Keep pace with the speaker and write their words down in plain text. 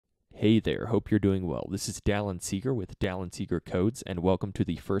Hey there, hope you're doing well. This is Dallin Seeger with Dallin Seeger Codes, and welcome to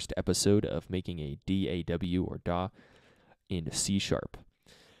the first episode of making a DAW or DAW in C#.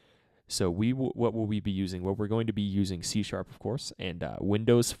 So what will we be using? Well, we're going to be using C#, of course, and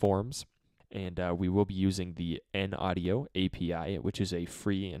Windows Forms, and we will be using the NAudio API, which is a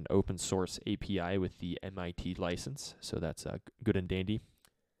free and open source API with the MIT license, so that's good and dandy.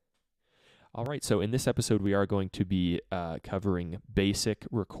 All right, so in this episode, we are going to be covering basic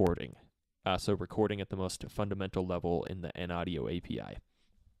recording. So recording at the most fundamental level in the NAudio API.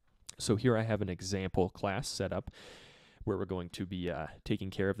 So here I have an example class set up where we're going to be taking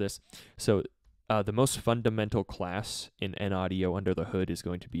care of this. So the most fundamental class in NAudio under the hood is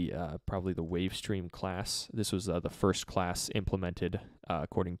going to be probably the WaveStream class. This was the first class implemented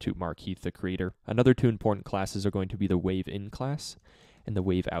according to Mark Heath, the creator. Another two important classes are going to be the WaveIn class and the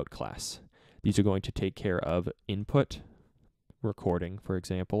WaveOut class. These are going to take care of input, recording, for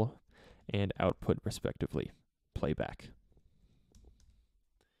example, and output, respectively, playback.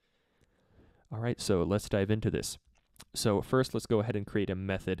 All right, so let's dive into this. So first, let's go ahead and create a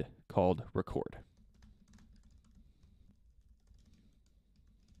method called record.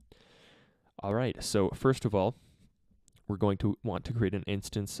 All right, so first of all, we're going to want to create an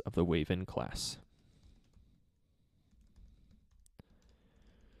instance of the WaveIn class.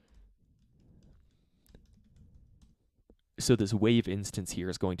 So this wave instance here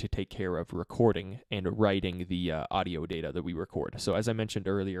is going to take care of recording and writing the audio data that we record. So as I mentioned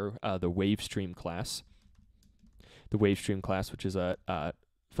earlier, the WaveStream class, which is a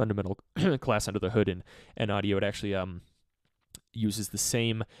fundamental class under the hood in NAudio, it actually uses the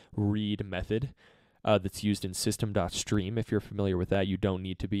same read method that's used in system.stream. If you're familiar with that, you don't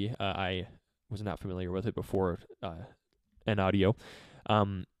need to be. I was not familiar with it before NAudio.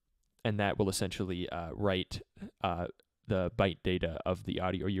 And that will essentially write the byte data of the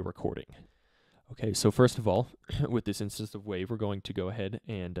audio you're recording. Okay, so first of all, with this instance of Wave, we're going to go ahead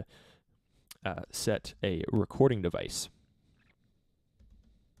and set a recording device.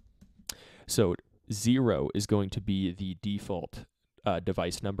 So 0 is going to be the default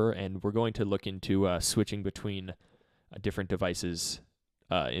device number, and we're going to look into switching between different devices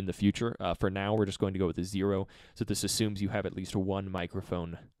in the future. For now, we're just going to go with a 0. So this assumes you have at least one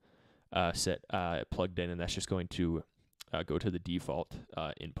microphone set plugged in, and that's just going to go to the default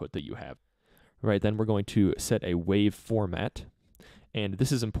input that you have. Right, then we're going to set a wave format, and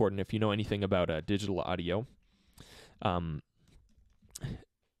this is important if you know anything about digital audio.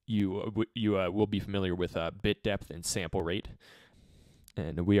 You will be familiar with bit depth and sample rate,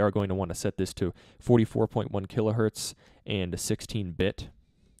 and we are going to want to set this to 44.1 kilohertz and 16-bit,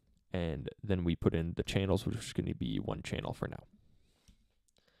 and then we put in the channels, which is going to be one channel for now.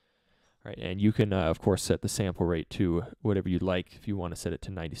 Right, and you can, of course, set the sample rate to whatever you'd like. If you want to set it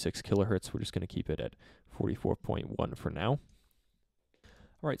to 96 kilohertz, we're just going to keep it at 44.1 for now.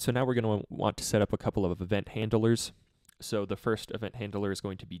 All right, so now we're going to want to set up a couple of event handlers. So the first event handler is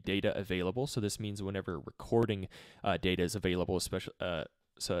going to be data available. So this means whenever recording data is available, especially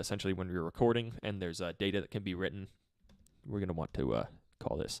so essentially when we're recording and there's data that can be written, we're going to want to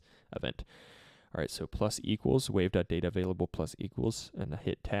call this event. All right, so plus equals wave.data available plus equals, and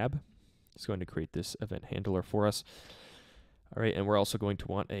hit tab. It's going to create this event handler for us. All right, and we're also going to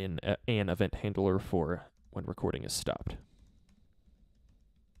want an event handler for when recording is stopped.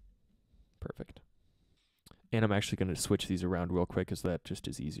 Perfect. And I'm actually going to switch these around real quick because that just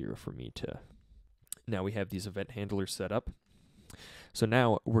is easier for me to... Now we have these event handlers set up. So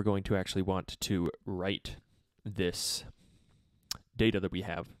now we're going to actually want to write this data that we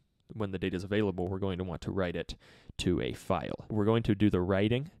have. When the data is available, we're going to want to write it to a file. We're going to do the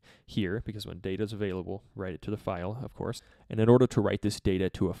writing here because when data is available, write it to the file, of course. And in order to write this data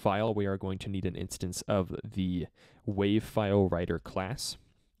to a file, we are going to need an instance of the wave file writer class.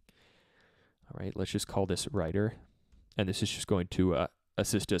 All right, let's just call this writer. And this is just going to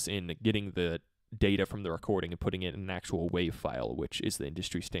assist us in getting the data from the recording and putting it in an actual wave file, which is the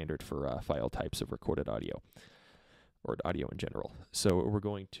industry standard for file types of recorded audio, or audio in general. So we're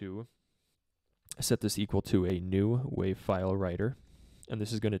going to set this equal to a new wave file writer, and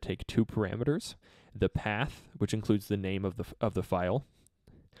this is going to take two parameters: the path, which includes the name of the file,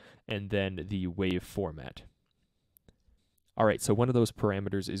 and then the wave format. All right, so one of those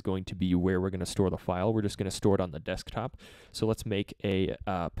parameters is going to be where we're going to store the file. We're just going to store it on the desktop. So let's make a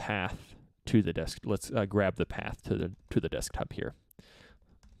path to the desk. Let's grab the path to the desktop here.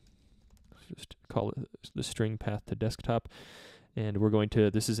 Just call it the string path to desktop, and we're going to,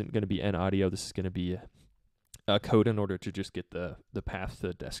 this isn't going to be NAudio, this is going to be a code in order to just get the path to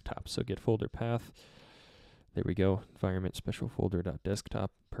the desktop. So get folder path There we go, environment special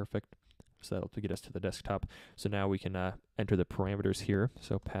folder.desktop, perfect. So that'll get us to the desktop. So now we can enter the parameters here.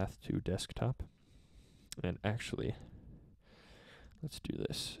 So path to desktop. And actually, let's do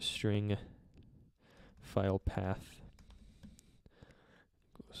this. String file path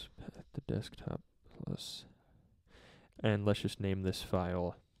equals path to desktop plus, and let's just name this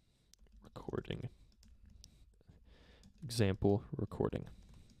file recording. Example recording.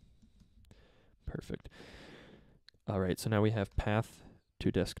 Perfect. All right, so now we have path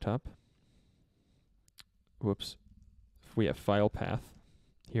to desktop. Whoops. We have file path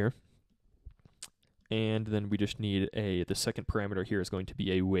here. And then we just need the second parameter here is going to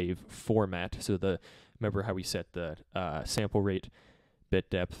be a wave format. So remember how we set the sample rate, bit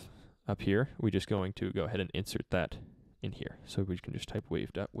depth up here? We're just going to go ahead and insert that in here. So we can just type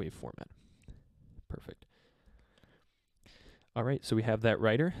wave.wave format. Perfect. All right, so we have that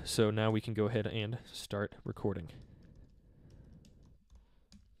writer. So now we can go ahead and start recording.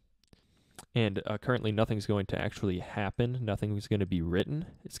 And currently nothing's going to actually happen. Nothing's going to be written.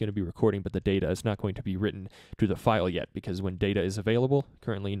 It's going to be recording, but the data is not going to be written to the file yet because when data is available,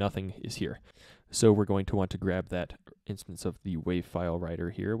 currently nothing is here. So we're going to want to grab that instance of the wave file writer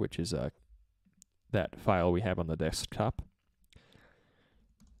here, which is that file we have on the desktop.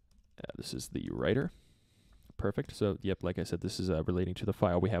 This is the writer. Perfect. So, yep, like I said, this is relating to the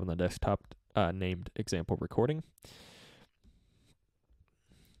file we have on the desktop named example recording.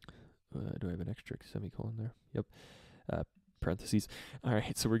 Do I have an extra semicolon there? Yep. Parentheses. All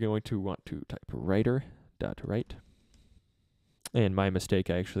right, so we're going to want to type writer.write. And my mistake,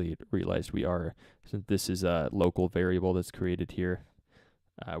 I actually realized since this is a local variable that's created here,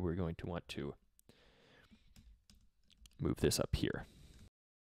 we're going to want to move this up here.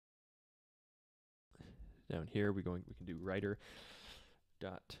 Down here, we can do writer.write.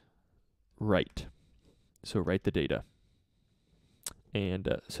 So write the data.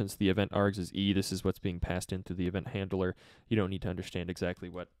 And since the event args is E, this is what's being passed in through the event handler. You don't need to understand exactly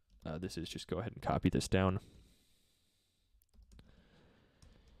what this is. Just go ahead and copy this down.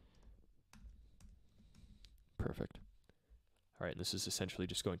 Perfect. All right, and this is essentially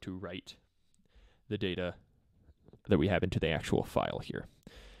just going to write the data that we have into the actual file here.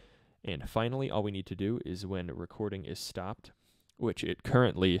 And finally, all we need to do is when recording is stopped, which it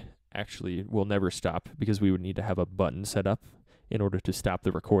currently actually will never stop because we would need to have a button set up in order to stop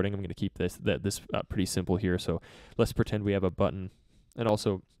the recording. I'm going to keep this pretty simple here. So let's pretend we have a button. And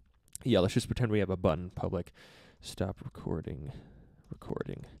also, yeah, let's just pretend we have a button, public stop recording,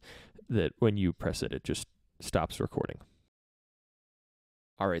 that when you press it, it just stops recording.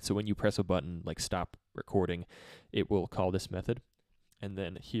 All right, so when you press a button like stop recording, it will call this method. And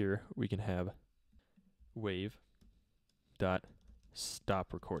then here we can have wave.stop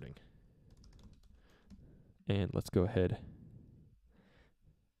recording. And let's go ahead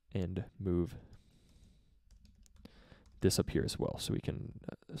and move this up here as well, so we can,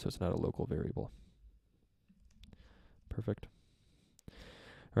 so it's not a local variable. Perfect.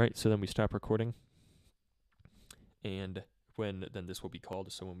 All right, so then we stop recording, and then this will be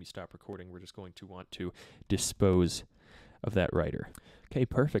called. So when we stop recording, we're just going to want to dispose of that writer. Okay,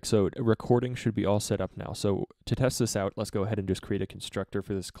 perfect. So recording should be all set up now. So to test this out, let's go ahead and just create a constructor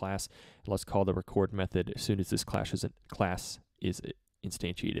for this class. And let's call the record method as soon as this class is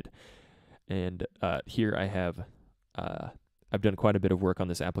instantiated. And here I have, I've done quite a bit of work on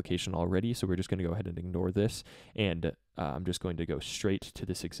this application already, so we're just going to go ahead and ignore this. And I'm just going to go straight to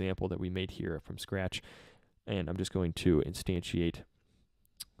this example that we made here from scratch. And I'm just going to instantiate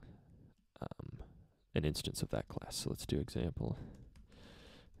an instance of that class. So let's do example.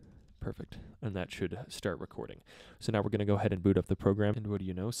 Perfect. And that should start recording. So now we're going to go ahead and boot up the program. And what do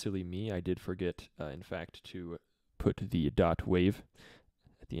you know, silly me, I did forget, in fact, to put the .wave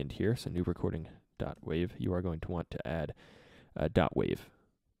at the end here. So new recording .wave. You are going to want to add .wave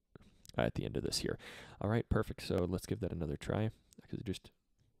at the end of this here. All right, perfect. So let's give that another try.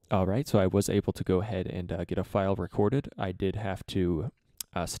 All right, so I was able to go ahead and get a file recorded. I did have to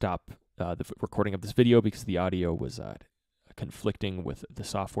stop the recording of this video because the audio was conflicting with the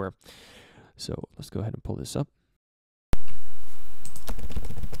software. So let's go ahead and pull this up.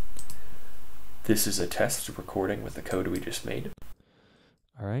 This is a test recording with the code we just made.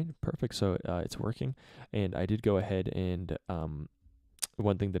 All right, perfect. So it's working. And I did go ahead and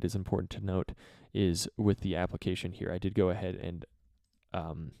one thing that is important to note is with the application here, I did go ahead and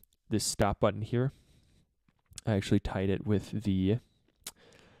this stop button here, I actually tied it with the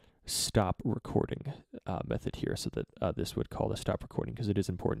stop recording method here, so that this would call the stop recording, because it is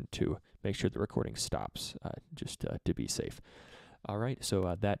important to make sure the recording stops, just to be safe. All right,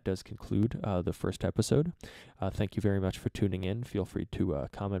 so that does conclude the first episode. Thank you very much for tuning in. Feel free to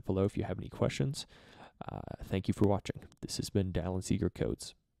comment below if you have any questions. Thank you for watching. This has been Dallin Seeger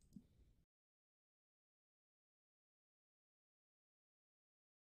Codes.